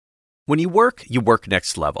When you work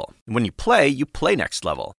next level. And when you play next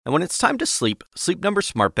level. And when it's time to sleep, Sleep Number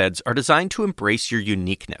smart beds are designed to embrace your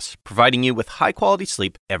uniqueness, providing you with high-quality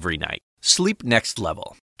sleep every night. Sleep next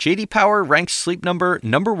level. J.D. Power ranks Sleep Number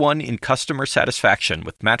number 1 in customer satisfaction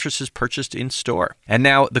with mattresses purchased in-store. And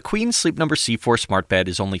now, the Queen Sleep Number C4 smart bed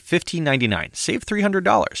is only $1,599. Save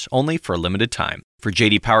 $300, only for a limited time. For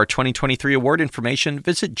J.D. Power 2023 award information,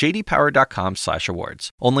 visit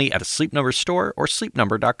jdpower.com/awards. Only at a Sleep Number store or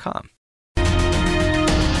sleepnumber.com.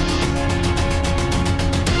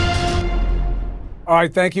 All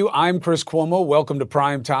right, thank you. I'm Chris Cuomo. Welcome to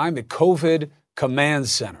Prime Time, the COVID Command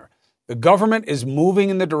Center. The government is moving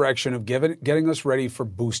in the direction of getting us ready for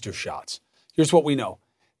booster shots. Here's what we know.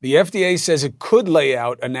 The FDA says it could lay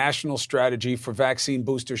out a national strategy for vaccine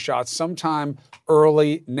booster shots sometime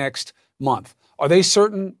early next month. Are they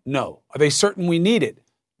certain? No. Are they certain we need it?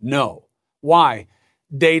 No. Why?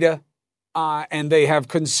 Data, and they have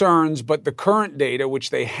concerns, but the current data,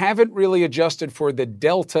 which they haven't really adjusted for the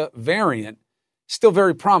Delta variant, still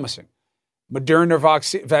very promising. Moderna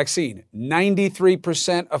vaccine,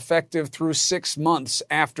 93% effective through 6 months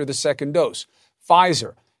after the second dose.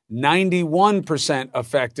 Pfizer, 91%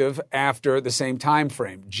 effective after the same time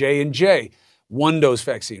frame. J&J, one-dose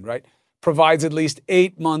vaccine, right? Provides at least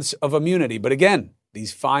 8 months of immunity. But again,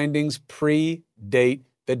 these findings predate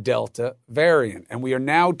the Delta variant. And we are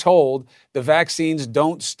now told the vaccines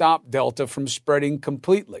don't stop Delta from spreading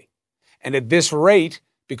completely. And at this rate,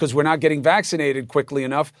 because we're not getting vaccinated quickly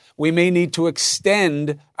enough, we may need to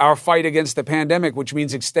extend our fight against the pandemic, which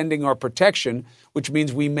means extending our protection, which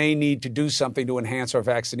means we may need to do something to enhance our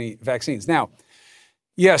vaccines. Now,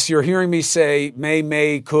 yes, you're hearing me say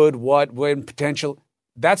may, could, what, when, potential.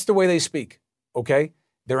 That's the way they speak, okay?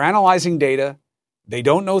 They're analyzing data. They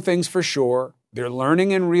don't know things for sure. They're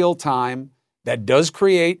learning in real time. That does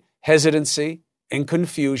create hesitancy and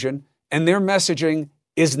confusion, and their messaging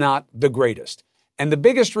is not the greatest. And the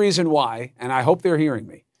biggest reason why, and I hope they're hearing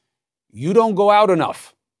me, you don't go out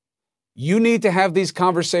enough. You need to have these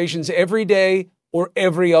conversations every day or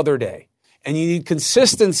every other day. And you need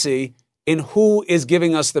consistency in who is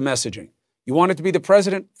giving us the messaging. You want it to be the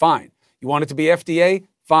president? Fine. You want it to be FDA?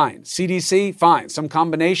 Fine. CDC? Fine. Some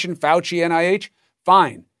combination, Fauci, NIH?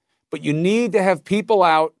 Fine. But you need to have people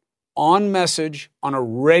out on message on a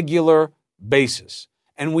regular basis.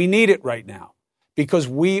 And we need it right now, because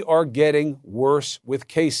we are getting worse with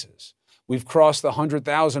cases. We've crossed the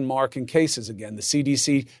 100,000 mark in cases again. The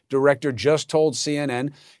CDC director just told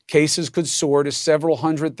CNN cases could soar to several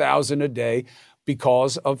 100,000 a day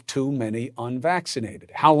because of too many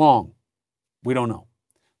unvaccinated. How long? We don't know.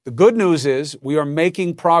 The good news is we are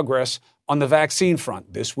making progress on the vaccine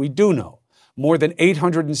front. This we do know. More than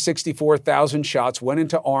 864,000 shots went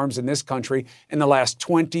into arms in this country in the last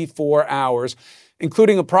 24 hours,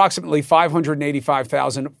 including approximately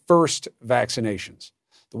 585,000 first vaccinations.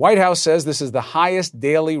 The White House says this is the highest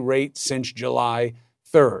daily rate since July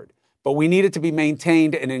 3rd, but we need it to be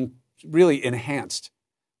maintained and really enhanced.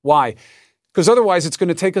 Why? Because otherwise it's going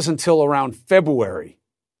to take us until around February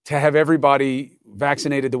to have everybody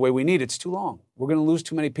vaccinated the way we need. It's too long. We're going to lose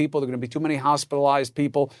too many people. There are going to be too many hospitalized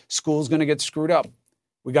people. School's going to get screwed up.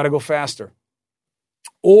 We got to go faster.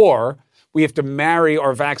 Or we have to marry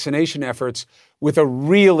our vaccination efforts with a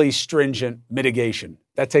really stringent mitigation.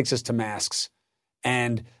 That takes us to masks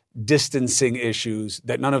and distancing issues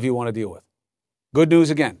that none of you want to deal with. Good news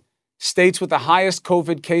again. States with the highest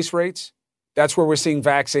COVID case rates, that's where we're seeing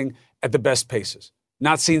vaccine at the best paces.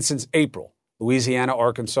 Not seen since April. Louisiana,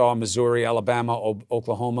 Arkansas, Missouri, Alabama,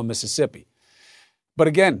 Oklahoma, Mississippi. But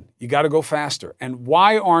again, you got to go faster. And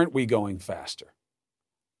why aren't we going faster?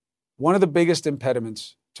 One of the biggest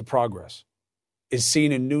impediments to progress is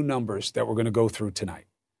seen in new numbers that we're going to go through tonight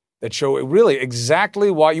that show really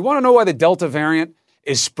exactly why. You want to know why the Delta variant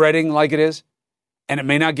is spreading like it is and it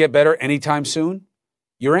may not get better anytime soon?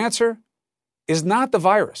 Your answer is not the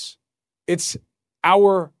virus. It's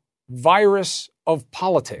our virus of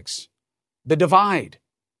politics, the divide.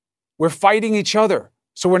 We're fighting each other,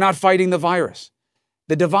 so we're not fighting the virus.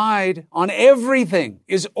 The divide on everything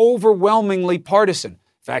is overwhelmingly partisan.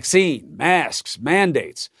 Vaccine, masks,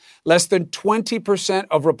 mandates. Less than 20%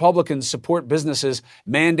 of Republicans support businesses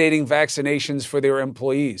mandating vaccinations for their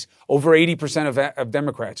employees. Over 80% of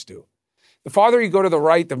Democrats do. The farther you go to the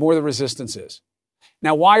right, the more the resistance is.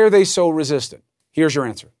 Now, why are they so resistant? Here's your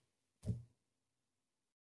answer.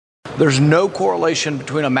 There's no correlation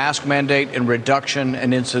between a mask mandate and reduction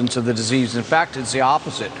in incidence of the disease. In fact, it's the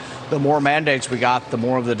opposite. The more mandates we got, the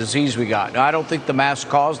more of the disease we got. Now, I don't think the mask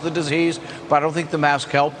caused the disease, but I don't think the mask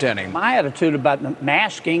helped any. My attitude about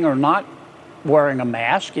masking or not wearing a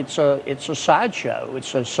mask. It's a sideshow.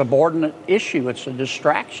 It's a subordinate issue. It's a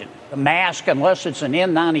distraction. The mask, unless it's an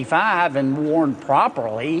N95 and worn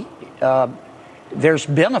properly, there's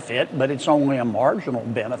benefit, but it's only a marginal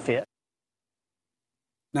benefit.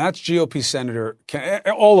 Now, that's GOP Senator,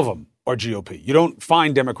 all of them are GOP. You don't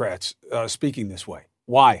find Democrats speaking this way.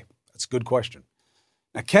 Why? That's a good question.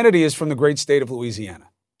 Now, Kennedy is from the great state of Louisiana.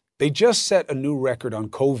 They just set a new record on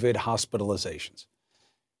COVID hospitalizations.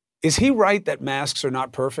 Is he right that masks are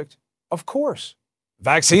not perfect? Of course.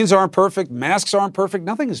 Vaccines aren't perfect. Masks aren't perfect.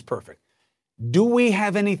 Nothing is perfect. Do we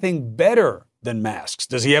have anything better than masks?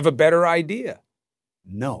 Does he have a better idea?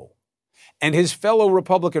 No. And his fellow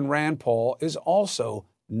Republican Rand Paul is also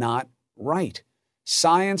not right.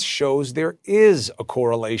 Science shows there is a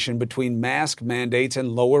correlation between mask mandates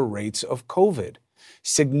and lower rates of COVID.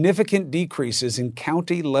 Significant decreases in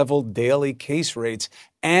county-level daily case rates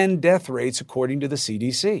and death rates, according to the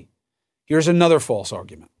CDC. Here's another false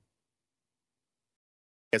argument.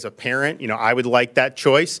 As a parent, I would like that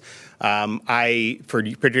choice.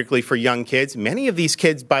 Particularly for young kids, many of these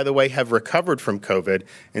kids, by the way, have recovered from COVID,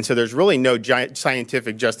 and so there's really no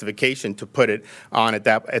scientific justification to put it on at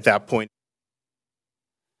that point.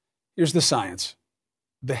 Here's the science.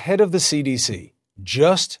 The head of the CDC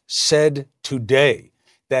just said today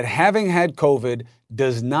that having had COVID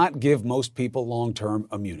does not give most people long-term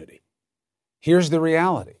immunity. Here's the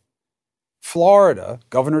reality. Florida,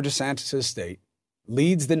 Governor DeSantis' state,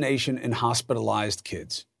 leads the nation in hospitalized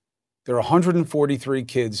kids. There are 143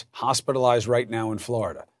 kids hospitalized right now in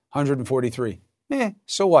Florida. 143.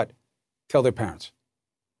 So what? Tell their parents.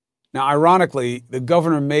 Now, ironically, the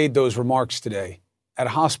governor made those remarks today at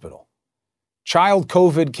a hospital. Child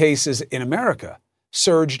COVID cases in America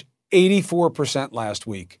surged 84% last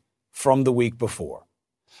week from the week before.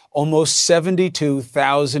 Almost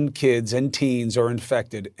 72,000 kids and teens are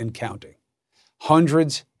infected and counting.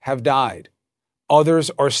 Hundreds have died.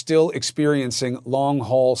 Others are still experiencing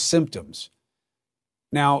long-haul symptoms.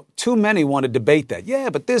 Now, too many want to debate that. Yeah,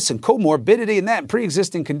 but this and comorbidity and that and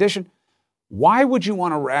pre-existing condition. Why would you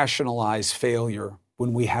want to rationalize failure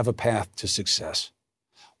when we have a path to success?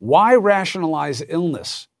 Why rationalize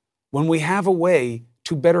illness when we have a way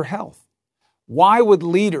to better health? Why would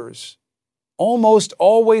leaders, almost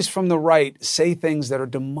always from the right, say things that are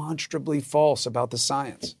demonstrably false about the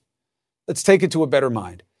science? Let's take it to a better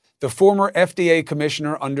mind. The former FDA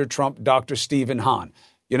commissioner under Trump, Dr. Stephen Hahn.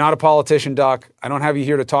 You're not a politician, Doc. I don't have you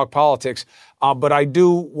here to talk politics, but I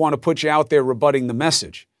do want to put you out there rebutting the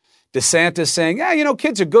message. DeSantis saying,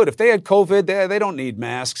 kids are good. If they had COVID, they don't need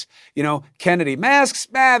masks. Kennedy, masks,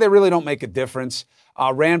 they really don't make a difference.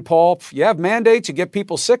 Rand Paul, you have mandates, you get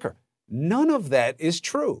people sicker. None of that is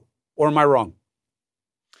true. Or am I wrong?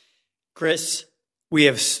 Chris, we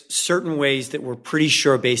have certain ways that we're pretty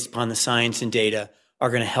sure, based upon the science and data, are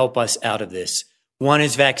going to help us out of this. One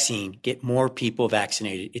is vaccine. Get more people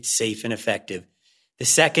vaccinated. It's safe and effective. The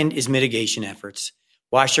second is mitigation efforts.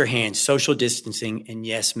 Wash your hands, social distancing, and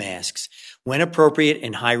yes, masks, when appropriate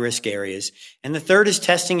in high-risk areas. And the third is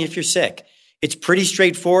testing if you're sick. It's pretty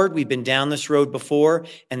straightforward. We've been down this road before,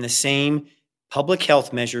 and the same public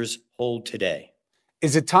health measures hold today.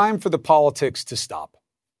 Is it time for the politics to stop?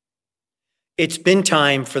 It's been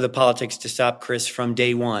time for the politics to stop, Chris, from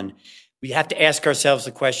day one. We have to ask ourselves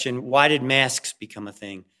the question, why did masks become a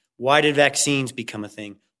thing? Why did vaccines become a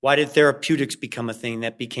thing? Why did therapeutics become a thing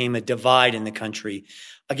that became a divide in the country?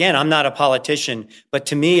 Again, I'm not a politician, but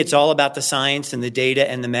to me, it's all about the science and the data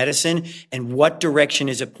and the medicine and what direction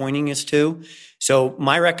is it pointing us to. So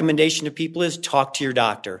my recommendation to people is talk to your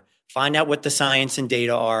doctor, find out what the science and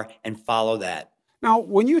data are, and follow that. Now,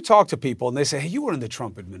 when you talk to people and they say, hey, you were in the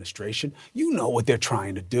Trump administration, you know what they're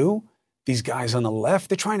trying to do. These guys on the left,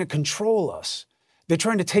 they're trying to control us. They're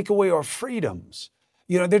trying to take away our freedoms.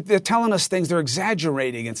 They're telling us things, they're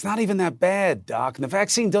exaggerating. It's not even that bad, Doc. And the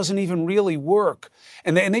vaccine doesn't even really work.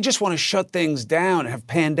 And they just want to shut things down and have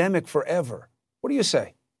pandemic forever. What do you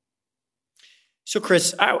say? So,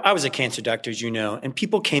 Chris, I was a cancer doctor, as you know, and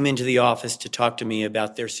people came into the office to talk to me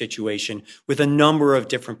about their situation with a number of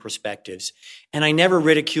different perspectives. And I never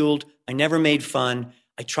ridiculed. I never made fun.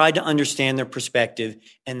 I tried to understand their perspective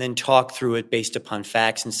and then talk through it based upon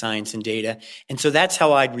facts and science and data. And so that's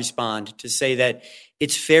how I'd respond, to say that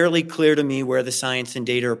it's fairly clear to me where the science and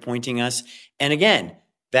data are pointing us. And again,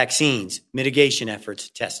 vaccines, mitigation efforts,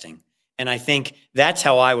 testing. And I think that's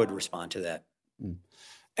how I would respond to that.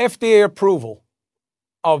 FDA approval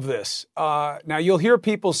of this. Now, you'll hear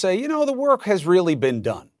people say, the work has really been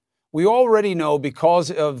done. We already know, because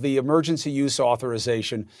of the emergency use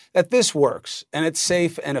authorization, that this works and it's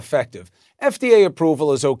safe and effective. FDA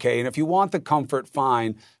approval is okay, and if you want the comfort,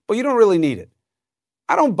 fine, but you don't really need it.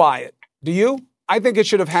 I don't buy it. Do you? I think it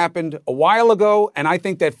should have happened a while ago, and I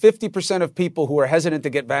think that 50% of people who are hesitant to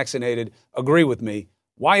get vaccinated agree with me.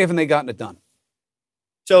 Why haven't they gotten it done?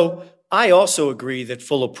 So I also agree that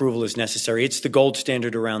full approval is necessary. It's the gold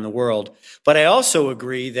standard around the world. But I also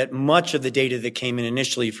agree that much of the data that came in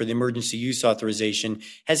initially for the emergency use authorization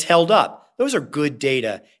has held up. Those are good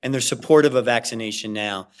data, and they're supportive of vaccination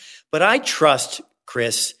now. But I trust,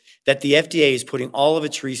 Chris, that the FDA is putting all of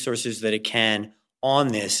its resources that it can on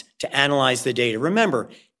this to analyze the data. Remember,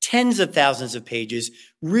 tens of thousands of pages,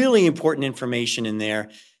 really important information in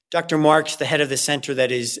there. Dr. Marks, the head of the center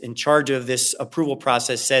that is in charge of this approval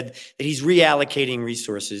process, said that he's reallocating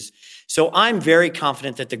resources. So I'm very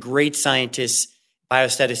confident that the great scientists,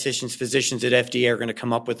 biostatisticians, physicians at FDA are going to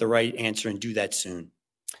come up with the right answer and do that soon.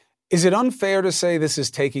 Is it unfair to say this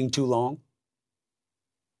is taking too long?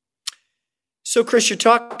 So, Chris, you're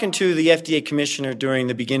talking to the FDA commissioner during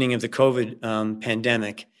the beginning of the COVID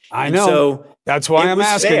pandemic. I know. So that's why I'm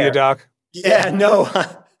asking you, Doc. Yeah, no.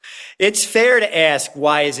 It's fair to ask,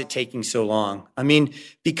 why is it taking so long? I mean,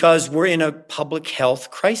 because we're in a public health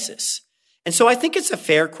crisis. And so I think it's a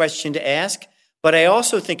fair question to ask, but I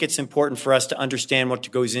also think it's important for us to understand what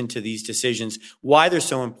goes into these decisions, why they're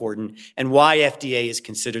so important, and why FDA is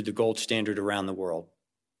considered the gold standard around the world.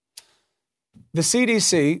 The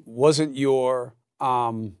CDC wasn't your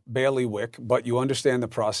bailiwick, but you understand the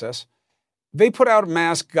process. They put out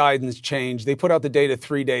mask guidance change. They put out the data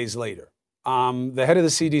 3 days later. The head of the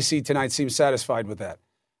CDC tonight seems satisfied with that.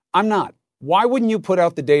 I'm not. Why wouldn't you put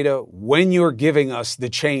out the data when you're giving us the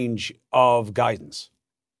change of guidance?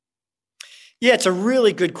 Yeah, it's a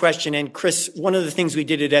really good question. And Chris, one of the things we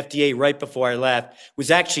did at FDA right before I left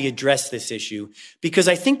was actually address this issue, because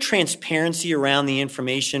I think transparency around the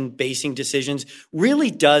information basing decisions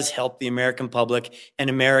really does help the American public and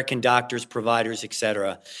American doctors, providers, et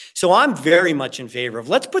cetera. So I'm very much in favor of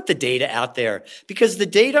let's put the data out there, because the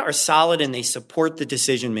data are solid and they support the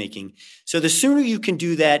decision making. So the sooner you can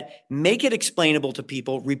do that, make it explainable to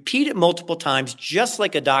people, repeat it multiple times, just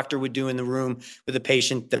like a doctor would do in the room with a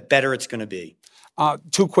patient, the better it's going to be.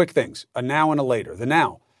 Two quick things, a now and a later. The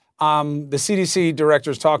now, the CDC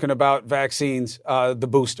director is talking about vaccines, the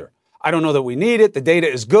booster. I don't know that we need it. The data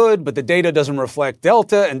is good, but the data doesn't reflect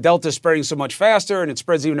Delta, and Delta is spreading so much faster, and it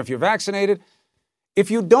spreads even if you're vaccinated.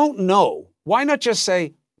 If you don't know, why not just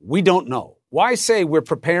say, we don't know? Why say we're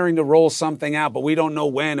preparing to roll something out, but we don't know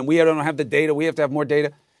when, and we don't have the data, we have to have more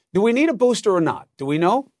data? Do we need a booster or not? Do we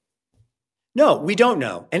know? No, we don't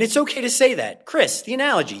know. And it's okay to say that. Chris, the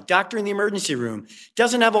analogy, doctor in the emergency room,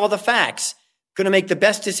 doesn't have all the facts. Going to make the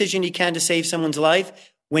best decision he can to save someone's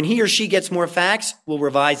life. When he or she gets more facts, we'll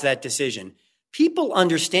revise that decision. People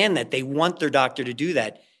understand that. They want their doctor to do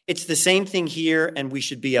that. It's the same thing here, and we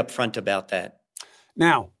should be upfront about that.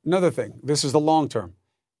 Now, another thing. This is the long term.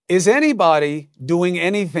 Is anybody doing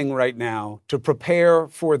anything right now to prepare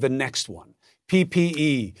for the next one?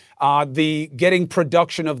 PPE, the getting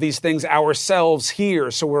production of these things ourselves here,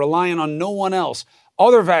 so we're relying on no one else.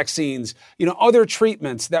 Other vaccines, other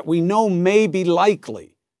treatments that we know may be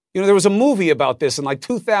likely. There was a movie about this in like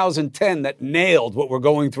 2010 that nailed what we're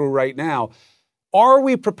going through right now. Are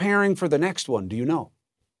we preparing for the next one? Do you know?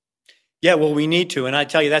 Yeah, well, we need to. And I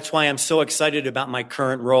tell you, that's why I'm so excited about my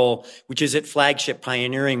current role, which is at Flagship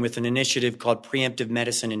Pioneering with an initiative called Preemptive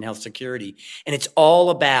Medicine and Health Security. And it's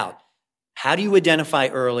all about, how do you identify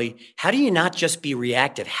early? How do you not just be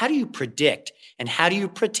reactive? How do you predict? And how do you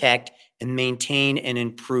protect and maintain and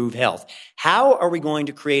improve health? How are we going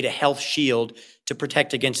to create a health shield to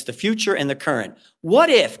protect against the future and the current? What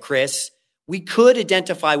if, Chris, we could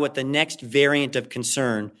identify what the next variant of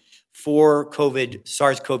concern for COVID,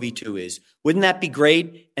 SARS-CoV-2 is? Wouldn't that be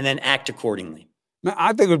great? And then act accordingly.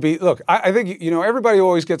 I think it would be, look, I think, everybody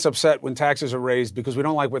always gets upset when taxes are raised because we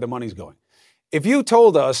don't like where the money's going. If you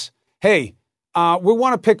told us, hey, we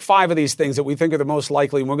want to pick 5 of these things that we think are the most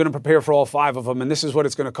likely, and we're going to prepare for all 5 of them, and this is what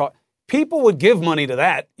it's going to cost. People would give money to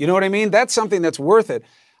that. You know what I mean? That's something that's worth it.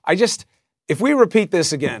 If we repeat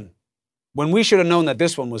this again, when we should have known that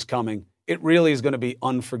this one was coming, it really is going to be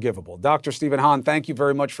unforgivable. Dr. Stephen Hahn, thank you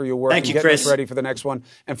very much for your work. Thank you, getting Chris. us ready for the next one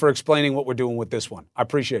and for explaining what we're doing with this one. I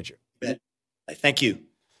appreciate you. Thank you.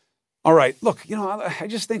 All right. Look, I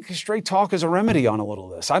just think straight talk is a remedy on a little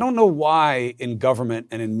of this. I don't know why in government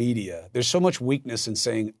and in media there's so much weakness in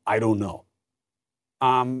saying, I don't know.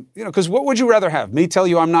 Because what would you rather have? Me tell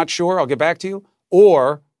you I'm not sure, I'll get back to you,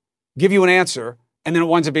 or give you an answer and then it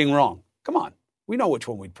winds up being wrong? Come on. We know which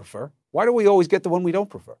one we'd prefer. Why do we always get the one we don't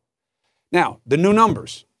prefer? Now, the new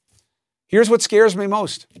numbers. Here's what scares me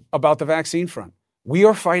most about the vaccine front. We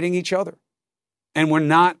are fighting each other. And we're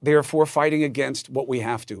not, therefore, fighting against what we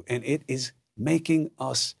have to. And it is making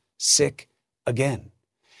us sick again.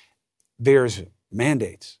 There's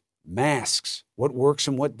mandates, masks, what works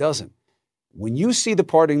and what doesn't. When you see the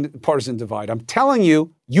partisan divide, I'm telling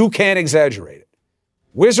you, you can't exaggerate it.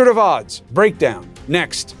 Wizard of Odds, breakdown,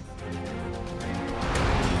 next.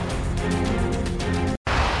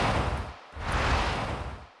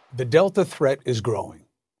 The Delta threat is growing.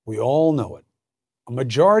 We all know it. A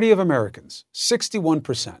majority of Americans,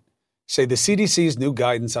 61%, say the CDC's new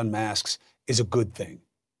guidance on masks is a good thing.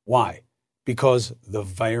 Why? Because the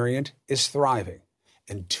variant is thriving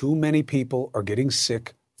and too many people are getting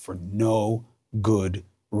sick for no good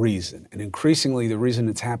reason. And increasingly, the reason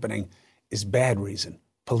it's happening is bad reason,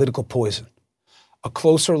 political poison. A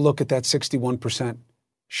closer look at that 61%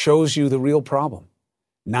 shows you the real problem.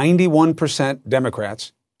 91%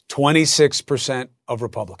 Democrats, 26% of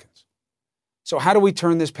Republicans. So how do we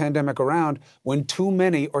turn this pandemic around when too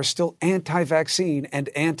many are still anti-vaccine and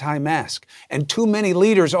anti-mask, and too many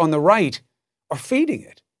leaders on the right are feeding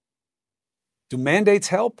it? Do mandates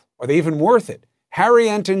help? Are they even worth it? Harry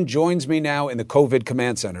Enton joins me now in the COVID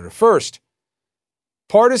Command Center. First,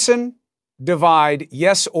 partisan divide,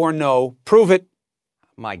 yes or no? Prove it.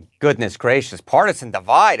 My goodness gracious, partisan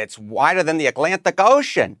divide. It's wider than the Atlantic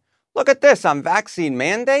Ocean. Look at this on vaccine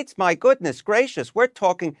mandates. My goodness gracious, we're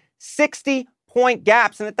talking 60-point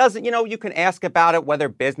gaps. And it doesn't, you can ask about it, whether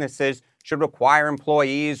businesses should require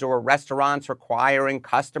employees or restaurants requiring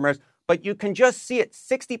customers. But you can just see it,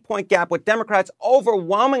 60-point gap with Democrats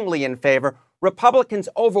overwhelmingly in favor, Republicans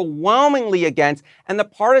overwhelmingly against, and the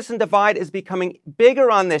partisan divide is becoming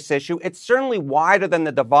bigger on this issue. It's certainly wider than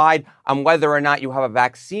the divide on whether or not you have a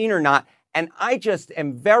vaccine or not. And I just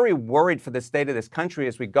am very worried for the state of this country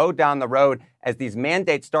as we go down the road, as these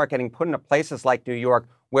mandates start getting put into places like New York,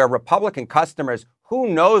 where Republican customers, who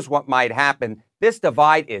knows what might happen. This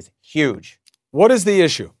divide is huge. What is the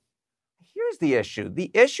issue? Here's the issue.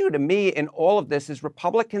 The issue to me in all of this is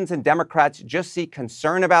Republicans and Democrats just see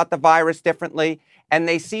concern about the virus differently, and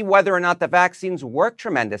they see whether or not the vaccines work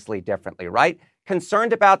tremendously differently, right?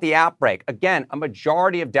 Concerned about the outbreak. Again, a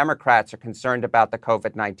majority of Democrats are concerned about the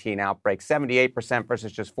COVID-19 outbreak, 78%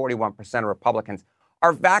 versus just 41% of Republicans.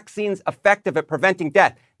 Are vaccines effective at preventing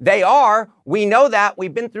death? They are. We know that.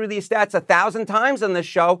 We've been through these stats 1,000 times on this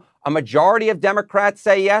show. A majority of Democrats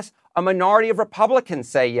say yes. A minority of Republicans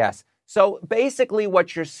say yes. So basically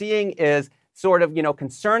what you're seeing is sort of,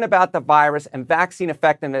 concern about the virus and vaccine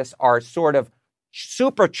effectiveness are sort of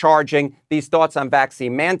supercharging these thoughts on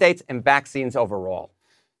vaccine mandates and vaccines overall.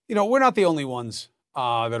 We're not the only ones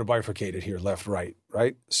that are bifurcated here, left, right?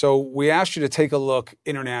 So we asked you to take a look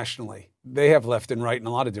internationally. They have left and right in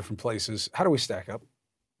a lot of different places. How do we stack up?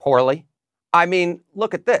 Poorly. I mean,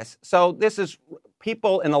 look at this. So this is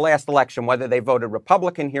people in the last election, whether they voted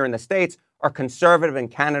Republican here in the States or conservative in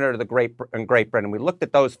Canada or Great Britain. We looked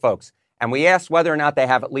at those folks and we asked whether or not they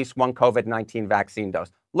have at least one COVID-19 vaccine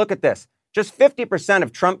dose. Look at this. Just 50%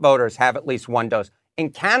 of Trump voters have at least one dose.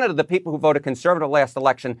 In Canada, the people who voted conservative last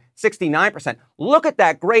election, 69%. Look at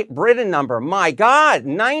that Great Britain number. My God,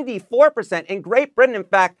 94%. In Great Britain, in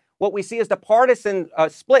fact, what we see is the partisan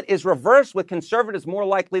split is reversed, with conservatives more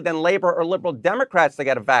likely than Labor or Liberal Democrats to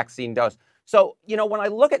get a vaccine dose. So, when I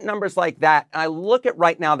look at numbers like that, and I look at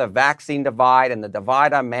right now the vaccine divide and the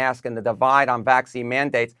divide on masks and the divide on vaccine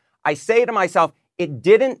mandates, I say to myself, it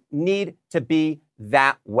didn't need to be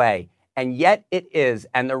that way. And yet it is.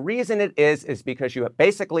 And the reason it is because you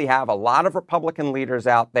basically have a lot of Republican leaders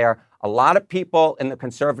out there, a lot of people in the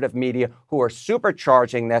conservative media who are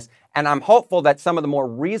supercharging this. And I'm hopeful that some of the more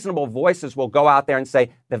reasonable voices will go out there and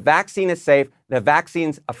say, the vaccine is safe, the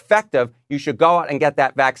vaccine's effective, you should go out and get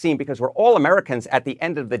that vaccine, because we're all Americans at the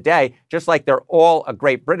end of the day, just like they're all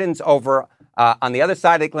Great Britons over on the other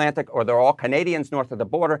side of the Atlantic, or they're all Canadians north of the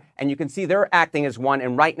border. And you can see they're acting as one.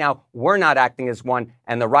 And right now, we're not acting as one.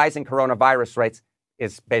 And the rising coronavirus rates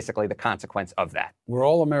is basically the consequence of that. We're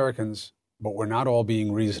all Americans, but we're not all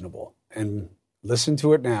being reasonable. And listen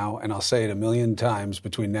to it now, and I'll say it 1,000,000 times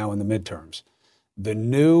between now and the midterms. The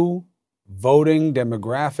new voting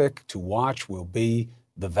demographic to watch will be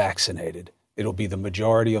the vaccinated. It'll be the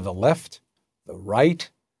majority of the left, the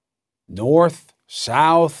right, north,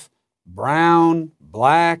 south, brown,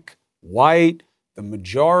 black, white. The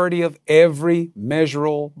majority of every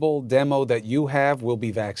measurable demo that you have will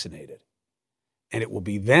be vaccinated. And it will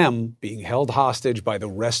be them being held hostage by the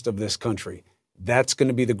rest of this country. That's going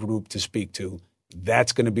to be the group to speak to.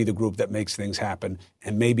 That's going to be the group that makes things happen.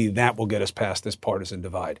 And maybe that will get us past this partisan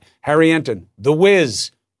divide. Harry Enton, the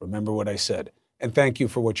whiz. Remember what I said. And thank you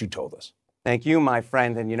for what you told us. Thank you, my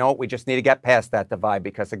friend. And you know what? We just need to get past that divide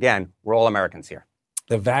because, again, we're all Americans here.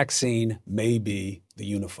 The vaccine may be the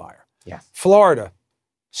unifier. Yes. Florida,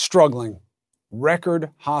 struggling, record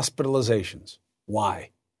hospitalizations. Why?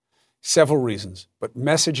 Several reasons, but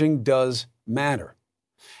messaging does matter.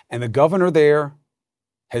 And the governor there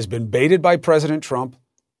has been baited by President Trump,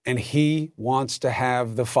 and he wants to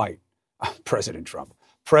have the fight. President Trump.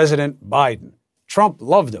 President Biden. Trump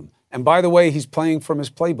loved him. And by the way, he's playing from his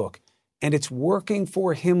playbook. And it's working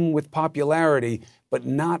for him with popularity, but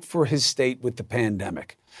not for his state with the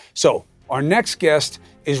pandemic. So our next guest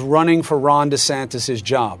is running for Ron DeSantis'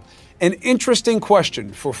 job. An interesting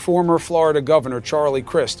question for former Florida Governor Charlie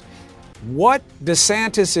Crist. What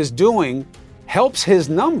DeSantis is doing helps his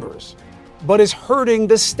numbers, but is hurting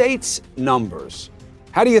the state's numbers.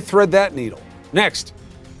 How do you thread that needle? Next.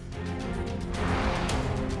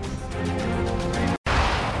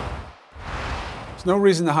 There's no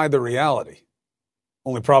reason to hide the reality.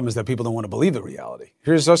 Only problem is that people don't want to believe the reality.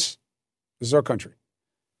 Here's us. This is our country.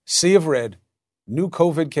 Sea of red, new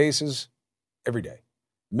COVID cases every day.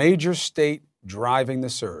 Major state driving the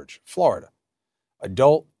surge. Florida.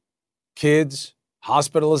 Adult, kids,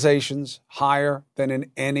 hospitalizations higher than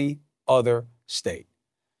in any other state.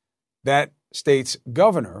 That state's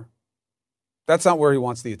governor, that's not where he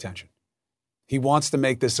wants the attention. He wants to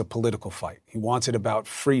make this a political fight. He wants it about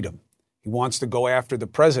freedom. He wants to go after the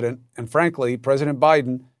president, and frankly, President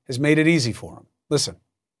Biden has made it easy for him. Listen.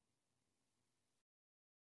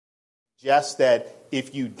 Just that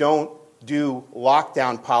if you don't do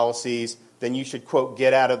lockdown policies, then you should, quote,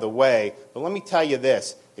 get out of the way. But let me tell you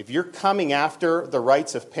this. If you're coming after the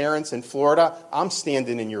rights of parents in Florida, I'm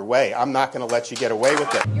standing in your way. I'm not going to let you get away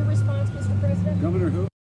with it. Your response, Mr. President? Governor who?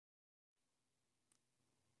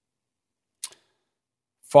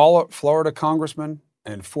 Florida Congressman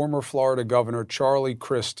and former Florida Governor Charlie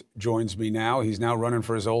Crist joins me now. He's now running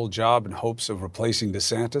for his old job in hopes of replacing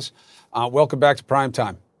DeSantis. Welcome back to Prime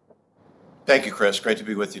Time. Thank you, Chris. Great to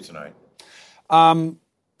be with you tonight.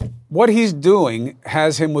 What he's doing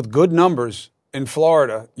has him with good numbers in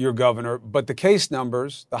Florida, your governor, but the case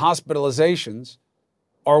numbers, the hospitalizations,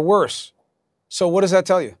 are worse. So what does that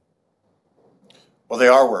tell you? Well, they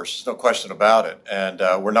are worse. No question about it. And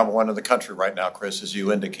we're number one in the country right now, Chris, as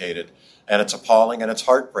you indicated. And it's appalling and it's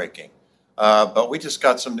heartbreaking. But we just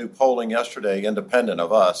got some new polling yesterday, independent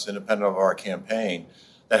of us, independent of our campaign,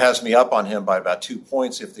 that has me up on him by about 2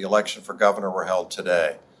 points if the election for governor were held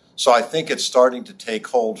today. So I think it's starting to take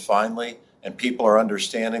hold finally, and people are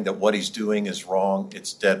understanding that what he's doing is wrong.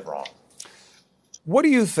 It's dead wrong. What do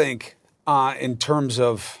you think in terms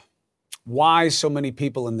of why so many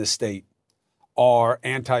people in this state are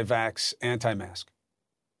anti-vax, anti-mask?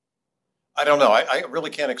 I don't know. I really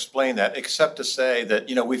can't explain that except to say that,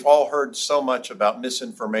 you know, we've all heard so much about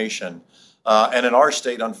misinformation and in our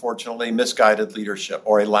state, unfortunately, misguided leadership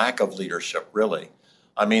or a lack of leadership, really.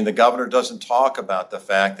 I mean, the governor doesn't talk about the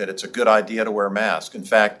fact that it's a good idea to wear masks. In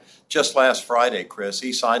fact, just last Friday, Chris,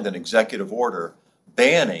 he signed an executive order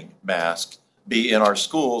banning masks be in our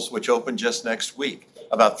schools, which open just next week.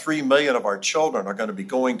 About 3 million of our children are going to be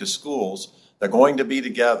going to schools. They're going to be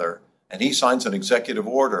together. And he signs an executive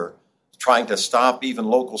order trying to stop even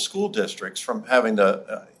local school districts from having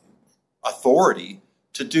the authority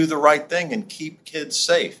to do the right thing and keep kids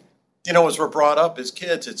safe. You know, as we're brought up as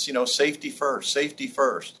kids, it's, you know, safety first, safety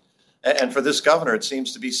first. And for this governor, it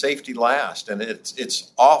seems to be safety last. And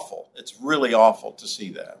it's awful. It's really awful to see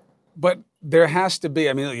that. But there has to be,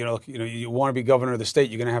 I mean, you want to be governor of the state,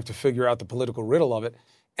 you're going to have to figure out the political riddle of it.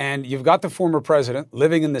 And you've got the former president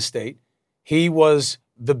living in the state. He was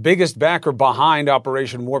the biggest backer behind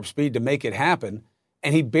Operation Warp Speed to make it happen.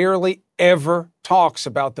 And he barely ever talks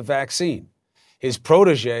about the vaccine. His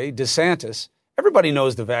protege, DeSantis, everybody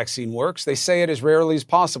knows the vaccine works. They say it as rarely as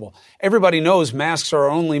possible. Everybody knows masks are our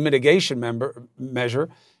only mitigation measure,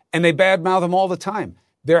 and they badmouth them all the time.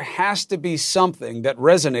 There has to be something that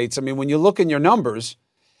resonates. I mean, when you look in your numbers,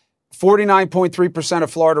 49.3% of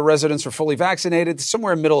Florida residents are fully vaccinated,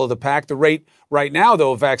 somewhere in the middle of the pack. The rate right now,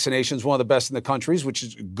 though, of vaccination is one of the best in the country, which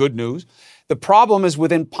is good news. The problem is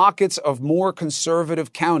within pockets of more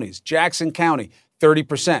conservative counties. Jackson County,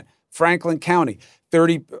 30%. Franklin County,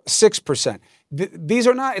 36%. These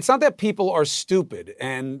are not, it's not that people are stupid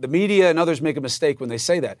and the media and others make a mistake when they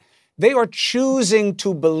say that. They are choosing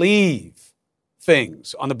to believe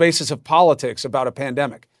things on the basis of politics about a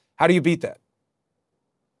pandemic. How do you beat that?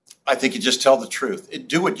 I think you just tell the truth.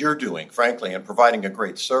 Do what you're doing, frankly, and providing a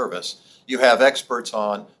great service. You have experts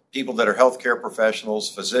on, people that are healthcare professionals,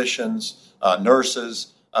 physicians,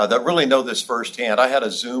 nurses, that really know this firsthand. I had a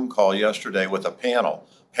Zoom call yesterday with a panel,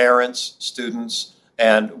 parents, students,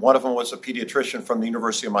 And one of them was a pediatrician from the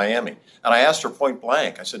University of Miami. And I asked her point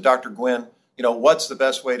blank, I said, Dr. Gwynn, what's the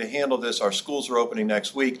best way to handle this? Our schools are opening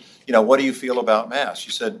next week. What do you feel about masks? She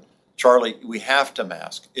said, Charlie, we have to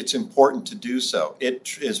mask. It's important to do so.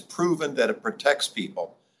 It is proven that it protects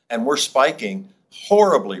people. And we're spiking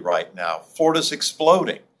horribly right now. Florida's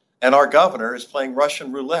exploding. And our governor is playing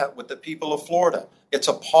Russian roulette with the people of Florida. It's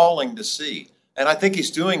appalling to see. And I think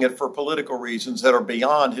he's doing it for political reasons that are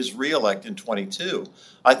beyond his reelect in 22.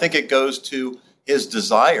 I think it goes to his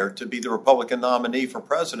desire to be the Republican nominee for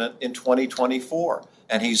president in 2024.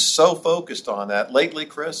 And he's so focused on that. Lately,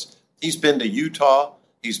 Chris, he's been to Utah.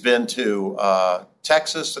 He's been to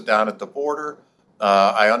Texas, down at the border.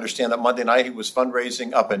 I understand that Monday night he was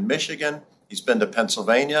fundraising up in Michigan. He's been to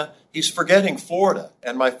Pennsylvania. He's forgetting Florida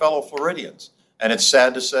and my fellow Floridians. And it's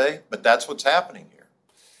sad to say, but that's what's happening here.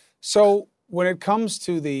 So when it comes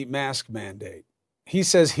to the mask mandate, he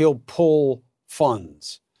says he'll pull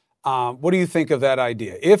funds. What do you think of that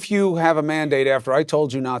idea? If you have a mandate after I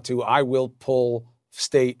told you not to, I will pull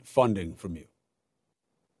state funding from you.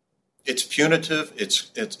 It's punitive,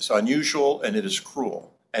 it's unusual, and it is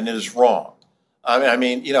cruel, and it is wrong. I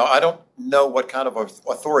mean, I don't know what kind of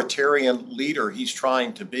authoritarian leader he's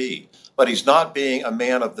trying to be, but he's not being a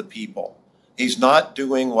man of the people. He's not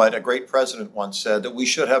doing what a great president once said, that we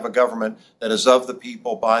should have a government that is of the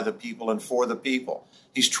people, by the people, and for the people.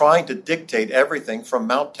 He's trying to dictate everything from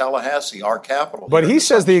Mount Tallahassee, our capital. But he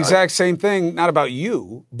says the exact same thing, not about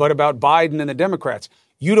you, but about Biden and the Democrats.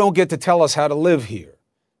 You don't get to tell us how to live here.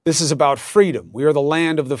 This is about freedom. We are the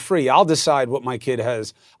land of the free. I'll decide what my kid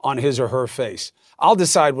has on his or her face. I'll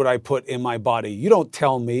decide what I put in my body. You don't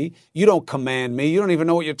tell me. You don't command me. You don't even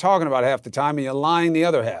know what you're talking about half the time, and you're lying the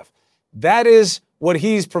other half. That is what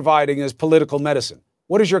he's providing as political medicine.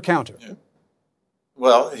 What is your counter? Yeah.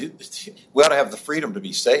 Well, we ought to have the freedom to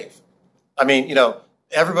be safe. I mean,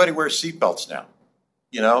 everybody wears seatbelts now,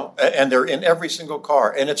 and they're in every single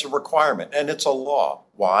car, and it's a requirement, and it's a law.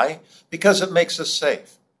 Why? Because it makes us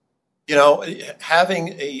safe. Having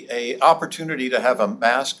a opportunity to have a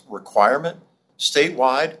mask requirement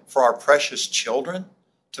statewide for our precious children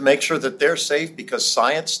to make sure that they're safe because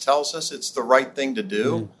science tells us it's the right thing to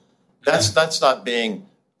do. That's not being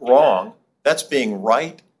wrong. That's being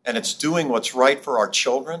right. And it's doing what's right for our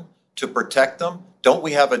children to protect them. Don't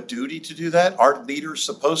we have a duty to do that? Aren't leaders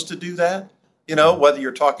supposed to do that? Whether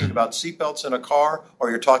you're talking about seatbelts in a car or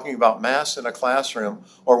you're talking about masks in a classroom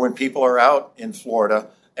or when people are out in Florida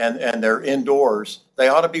and they're indoors, they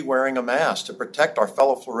ought to be wearing a mask to protect our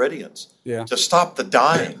fellow Floridians, to stop the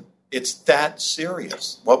dying. It's that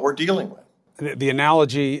serious, what we're dealing with. The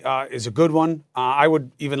analogy is a good one. I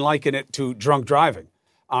would even liken it to drunk driving.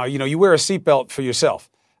 You wear a seatbelt for yourself.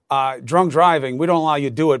 Drunk driving, we don't allow you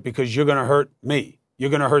to do it because you're going to hurt me. You're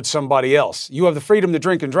going to hurt somebody else. You have the freedom to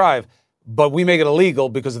drink and drive, but we make it illegal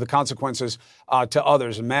because of the consequences to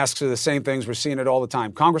others. And masks are the same things. We're seeing it all the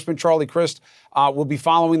time. Congressman Charlie Crist will be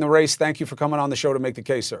following the race. Thank you for coming on the show to make the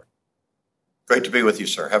case, sir. Great to be with you,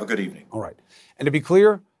 sir. Have a good evening. All right. And to be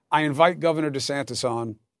clear, I invite Governor DeSantis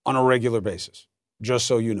on a regular basis, just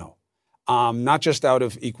so you know. Not just out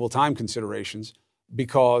of equal time considerations,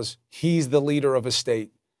 because he's the leader of a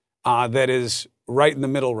state that is right in the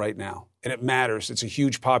middle right now. And it matters. It's a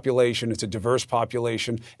huge population. It's a diverse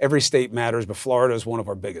population. Every state matters, but Florida is one of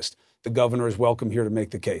our biggest. The governor is welcome here to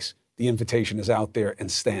make the case. The invitation is out there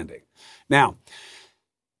and standing. Now,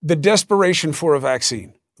 the desperation for a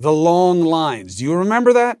vaccine, the long lines. Do you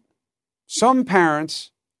remember that? Some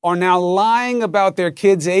parents are now lying about their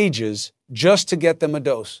kids' ages just to get them a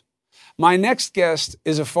dose. My next guest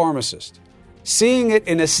is a pharmacist, seeing it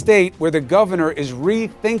in a state where the governor is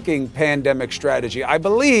rethinking pandemic strategy. I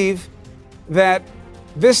believe that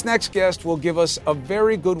this next guest will give us a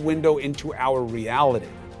very good window into our reality.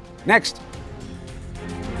 Next.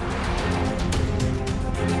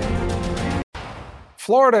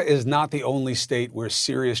 Florida is not the only state where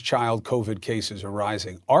serious child COVID cases are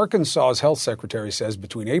rising. Arkansas's health secretary says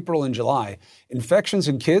between April and July, infections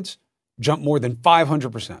in kids jumped more than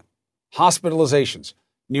 500%. Hospitalizations,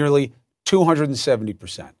 nearly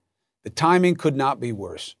 270%. The timing could not be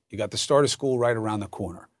worse. You got the start of school right around the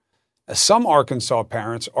corner. Some Arkansas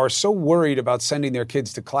parents are so worried about sending their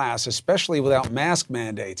kids to class, especially without mask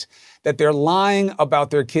mandates, that they're lying about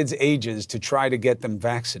their kids' ages to try to get them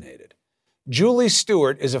vaccinated. Julie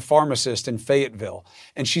Stewart is a pharmacist in Fayetteville,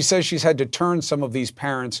 and she says she's had to turn some of these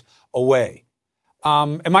parents away.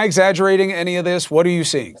 Am I exaggerating any of this? What are you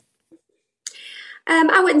seeing?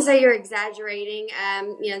 I wouldn't say you're exaggerating.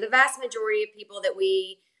 The vast majority of people that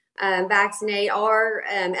we vaccinate are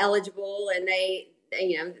eligible, and they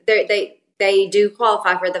they do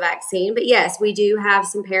qualify for the vaccine. But yes, we do have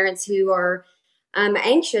some parents who are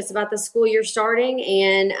anxious about the school year starting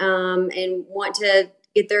and want to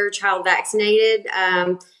get their child vaccinated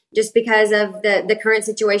just because of the current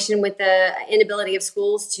situation with the inability of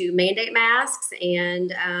schools to mandate masks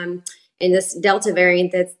and this Delta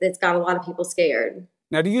variant that's got a lot of people scared.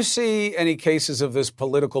 Now, do you see any cases of this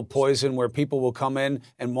political poison where people will come in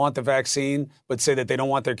and want the vaccine but say that they don't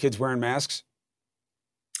want their kids wearing masks?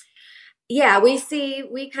 Yeah, we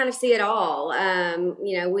kind of see it all.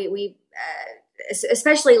 We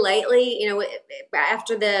especially lately,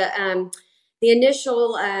 after the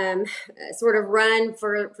initial sort of run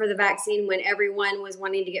for the vaccine when everyone was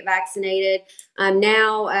wanting to get vaccinated.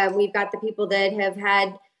 Now we've got the people that have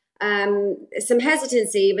had some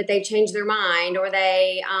hesitancy, but they've changed their mind, or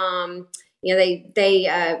they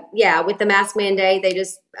with the mask mandate, they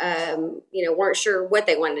just weren't sure what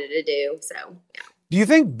they wanted to do. So, yeah. Do you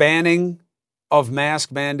think banning of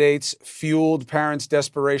mask mandates fueled parents'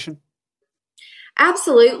 desperation?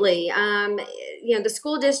 Absolutely. The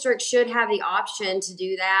school district should have the option to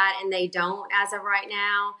do that, and they don't as of right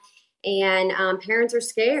now. And parents are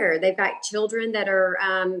scared. They've got children that are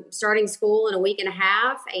starting school in a week and a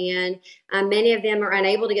half, and many of them are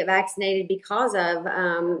unable to get vaccinated because of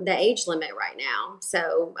the age limit right now.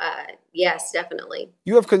 So, yes, definitely.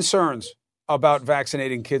 You have concerns about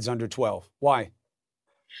vaccinating kids under 12. Why?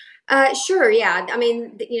 Sure. Yeah. I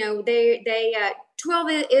mean, 12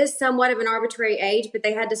 is somewhat of an arbitrary age, but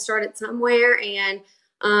they had to start it somewhere. And,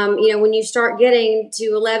 when you start getting to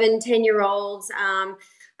 11, 10-year-olds,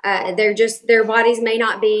 their bodies may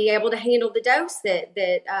not be able to handle the dose that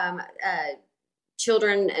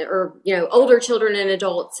children or, older children and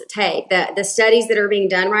adults take. The studies that are being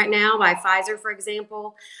done right now by Pfizer, for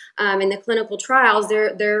example, in the clinical trials,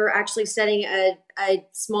 they're actually studying a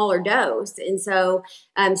smaller dose. And so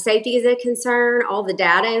safety is a concern. All the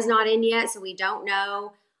data is not in yet, so we don't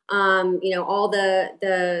know, all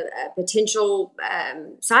the potential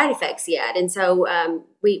side effects yet. And so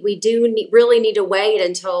we do really need to wait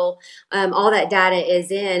until all that data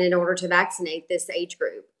is in order to vaccinate this age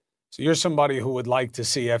group. So you're somebody who would like to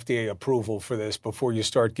see FDA approval for this before you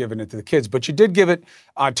start giving it to the kids. But you did give it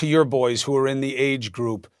to your boys who are in the age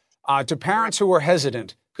group, to parents who are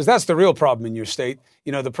hesitant, because that's the real problem in your state.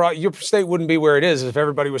 Your state wouldn't be where it is if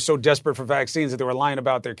everybody was so desperate for vaccines that they were lying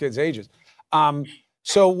about their kids' ages.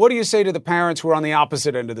 So what do you say to the parents who are on the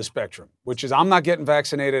opposite end of the spectrum, which is I'm not getting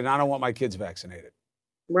vaccinated and I don't want my kids vaccinated?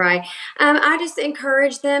 Right. I just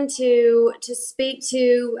encourage them to speak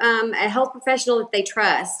to a health professional that they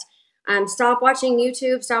trust. Stop watching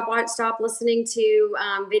YouTube. Stop listening to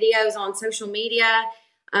videos on social media.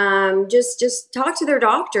 Just talk to their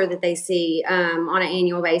doctor that they see on an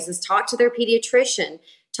annual basis. Talk to their pediatrician,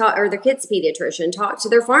 or their kid's pediatrician. Talk to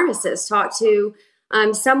their pharmacist. Talk to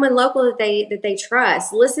someone local that they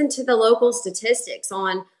trust. Listen to the local statistics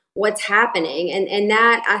on what's happening, and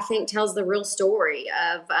that I think tells the real story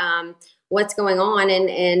of what's going on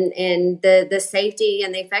and the safety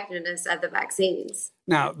and the effectiveness of the vaccines.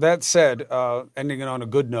 Now, that said, ending it on a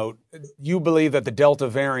good note, you believe that the Delta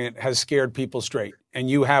variant has scared people straight, and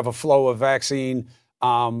you have a flow of vaccine,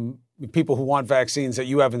 people who want vaccines that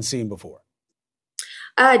you haven't seen before.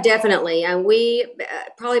 Definitely. We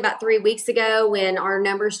probably about 3 weeks ago, when our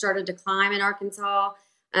numbers started to climb in Arkansas,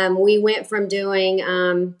 we went from doing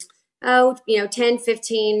 10,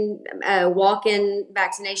 15 walk-in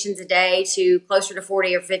vaccinations a day to closer to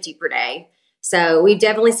 40 or 50 per day. So we've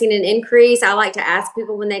definitely seen an increase. I like to ask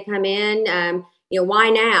people when they come in,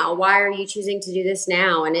 why now? Why are you choosing to do this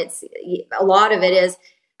now? And it's a lot of it is,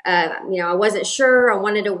 I wasn't sure. I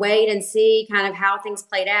wanted to wait and see kind of how things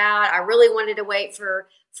played out. I really wanted to wait for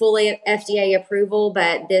fully FDA approval,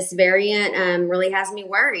 but this variant really has me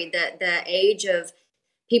worried that the age of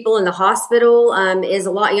people in the hospital is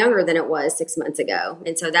a lot younger than it was 6 months ago.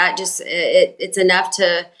 And so that just, it's enough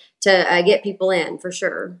to get people in for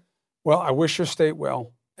sure. Well, I wish your state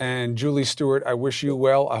well. And Julie Stewart, I wish you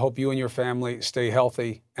well. I hope you and your family stay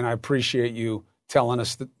healthy. And I appreciate you telling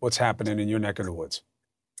us what's happening in your neck of the woods.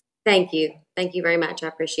 Thank you. Thank you very much. I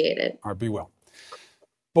appreciate it. All right, be well.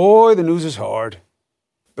 Boy, the news is hard.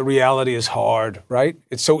 The reality is hard, right?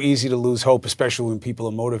 It's so easy to lose hope, especially when people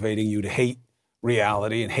are motivating you to hate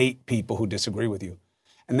reality and hate people who disagree with you.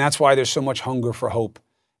 And that's why there's so much hunger for hope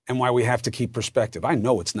and why we have to keep perspective. I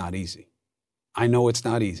know it's not easy.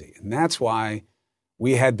 And that's why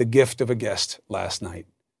we had the gift of a guest last night,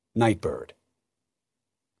 Nightbird.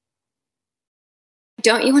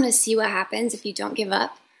 Don't you want to see what happens if you don't give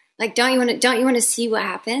up? Like, don't you want to see what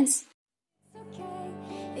happens?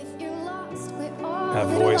 That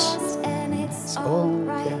voice. It's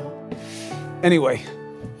okay. Anyway,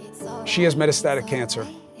 she has metastatic cancer.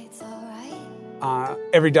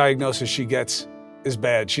 Every diagnosis she gets is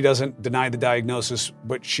bad. She doesn't deny the diagnosis,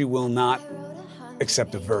 but she will not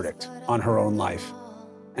accept a verdict on her own life.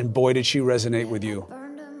 And boy, did she resonate with you.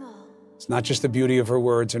 It's not just the beauty of her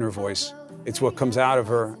words and her voice. It's what comes out of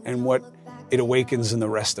her and what it awakens in the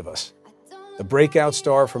rest of us. The breakout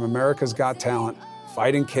star from America's Got Talent,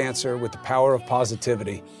 fighting cancer with the power of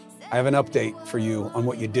positivity. I have an update for you on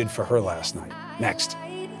what you did for her last night. Next.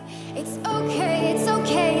 It's okay, it's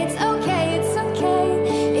okay, it's okay, it's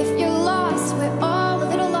okay. If you're lost, we're all a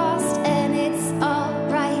little lost, and it's all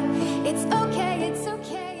right. It's okay, it's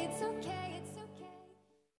okay, it's okay, it's okay.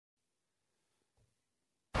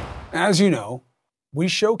 As you know, we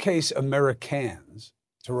showcase Americans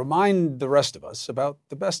to remind the rest of us about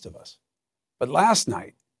the best of us. But last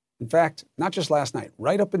night, in fact, not just last night,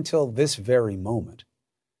 right up until this very moment,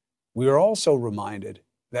 we are also reminded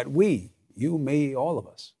that we, you, me, all of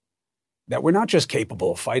us, that we're not just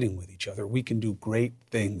capable of fighting with each other, we can do great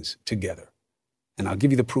things together. And I'll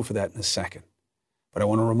give you the proof of that in a second. But I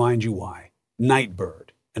want to remind you why.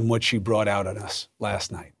 Nightbird and what she brought out on us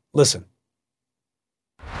last night. Listen.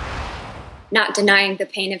 Not denying the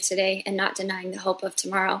pain of today and not denying the hope of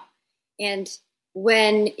tomorrow. And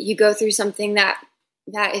when you go through something that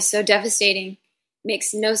is so devastating,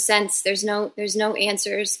 makes no sense, there's no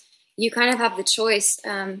answers, you kind of have the choice.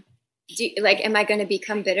 Am I going to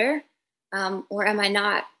become bitter? Or am I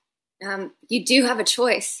not? You do have a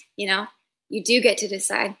choice, you do get to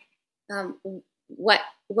decide what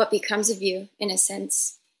becomes of you in a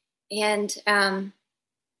sense. And,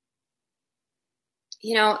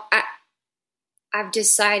 I've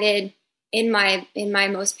decided in my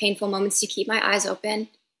most painful moments to keep my eyes open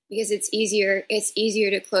because it's easier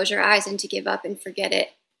to close your eyes and to give up and forget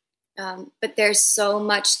it. But there's so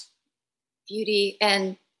much beauty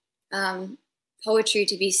and poetry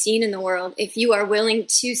to be seen in the world if you are willing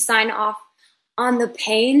to sign off on the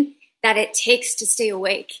pain that it takes to stay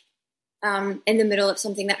awake in the middle of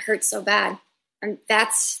something that hurts so bad. And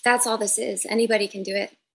that's all this is. Anybody can do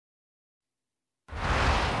it.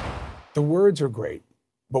 The words are great,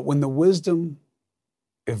 but when the wisdom,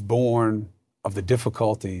 if born of the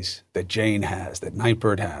difficulties that Jane has, that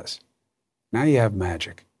Nightbird has, now you have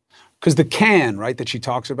magic. Because the can, right, that she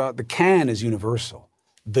talks about, the can is universal.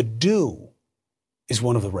 The do is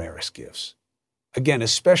one of the rarest gifts. Again,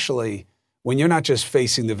 especially when you're not just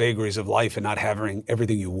facing the vagaries of life and not having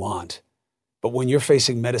everything you want, but when you're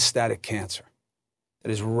facing metastatic cancer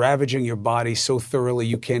that is ravaging your body so thoroughly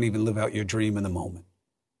you can't even live out your dream in the moment.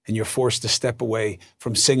 And you're forced to step away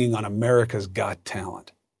from singing on America's Got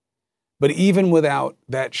Talent. But even without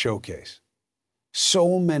that showcase,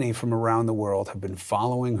 so many from around the world have been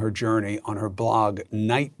following her journey on her blog,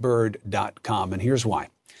 nightbird.com. And here's why.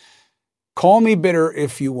 Call me bitter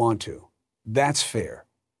if you want to. That's fair.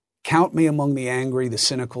 Count me among the angry, the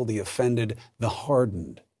cynical, the offended, the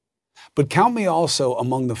hardened. But count me also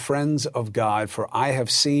among the friends of God, for I have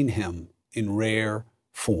seen him in rare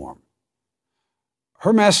form.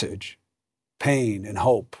 Her message, pain and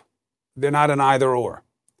hope, they're not an either or.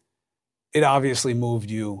 It obviously moved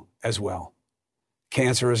you as well.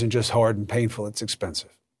 Cancer isn't just hard and painful, it's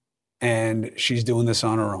expensive. And she's doing this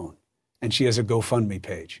on her own. And she has a GoFundMe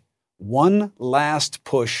page. One last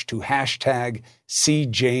push to hashtag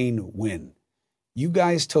 #SeeJaneWin. You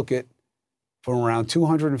guys took it from around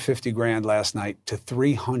 $250,000 last night to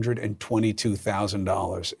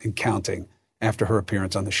 $322,000 and counting after her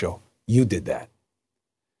appearance on the show. You did that.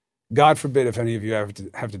 God forbid if any of you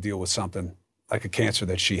have to deal with something like a cancer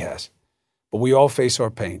that she has. But we all face our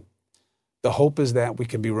pain. The hope is that we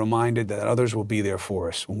can be reminded that others will be there for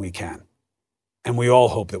us when we can. And we all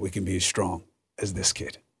hope that we can be as strong as this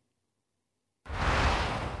kid.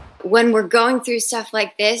 When we're going through stuff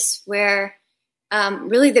like this, where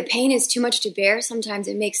really the pain is too much to bear, sometimes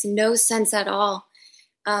it makes no sense at all.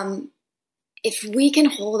 If we can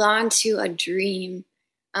hold on to a dream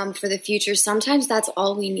for the future, sometimes that's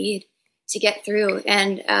all we need to get through.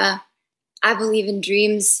 And I believe in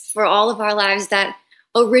dreams for all of our lives that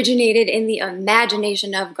originated in the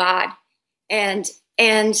imagination of God. And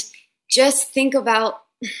just think about,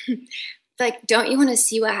 don't you want to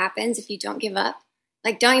see what happens if you don't give up?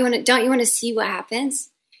 Don't you want to see what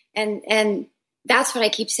happens? And that's what I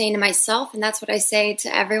keep saying to myself. And that's what I say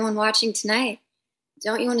to everyone watching tonight.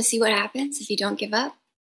 Don't you want to see what happens if you don't give up?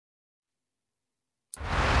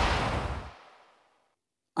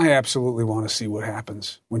 I absolutely want to see what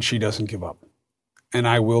happens when she doesn't give up. And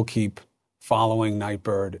I will keep following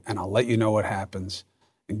Nightbird, and I'll let you know what happens.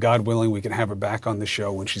 And God willing, we can have her back on the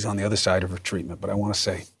show when she's on the other side of her treatment. But I want to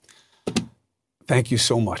say thank you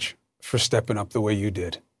so much for stepping up the way you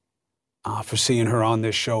did, for seeing her on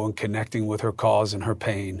this show and connecting with her cause and her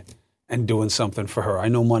pain and doing something for her. I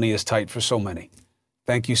know money is tight for so many.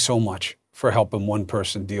 Thank you so much for helping one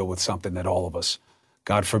person deal with something that all of us,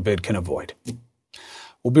 God forbid, can avoid.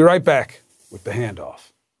 We'll be right back with the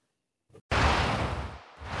handoff.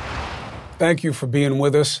 Thank you for being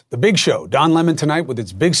with us. The Big Show, Don Lemon tonight with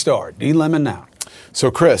its big star, D. Lemon Now. So,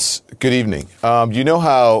 Chris, good evening. You know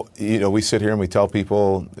how we sit here and we tell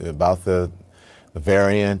people about the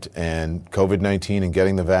variant and COVID-19 and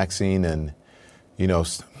getting the vaccine, and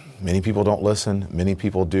many people don't listen, many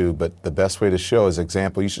people do, but the best way to show is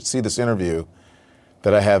example. You should see this interview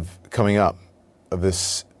that I have coming up of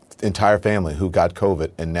this entire family who got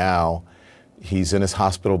COVID, and now he's in his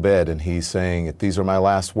hospital bed and he's saying, if these are my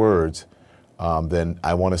last words, then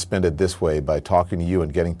I want to spend it this way by talking to you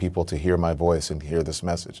and getting people to hear my voice and hear this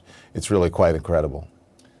message. It's really quite incredible.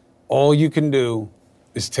 All you can do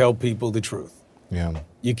is tell people the truth. Yeah.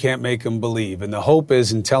 You can't make them believe. And the hope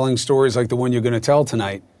is in telling stories like the one you're going to tell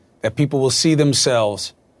tonight, that people will see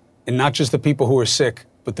themselves, and not just the people who are sick,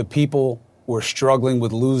 but the people who are struggling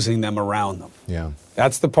with losing them around them. Yeah.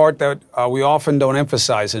 That's the part that we often don't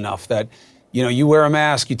emphasize enough, that you wear a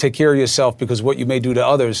mask, you take care of yourself because what you may do to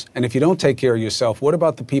others. And if you don't take care of yourself, what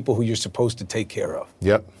about the people who you're supposed to take care of?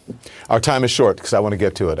 Yep. Our time is short because I want to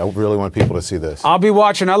get to it. I really want people to see this. I'll be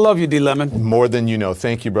watching. I love you, D. Lemon. More than you know.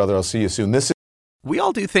 Thank you, brother. I'll see you soon. We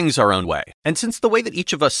all do things our own way. And since the way that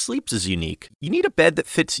each of us sleeps is unique, you need a bed that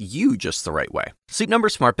fits you just the right way. Sleep Number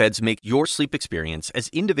smart beds make your sleep experience as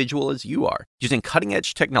individual as you are, using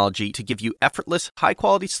cutting-edge technology to give you effortless,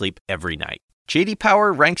 high-quality sleep every night. J.D.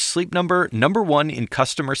 Power ranks Sleep Number #1 in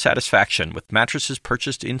customer satisfaction with mattresses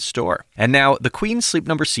purchased in-store. And now, the Queen Sleep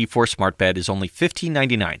Number C4 smart bed is only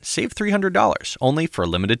 $1,599. Save $300, only for a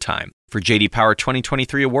limited time. For J.D. Power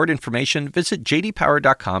 2023 award information, visit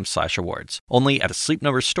jdpower.com/awards. Only at a Sleep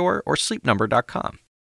Number store or sleepnumber.com.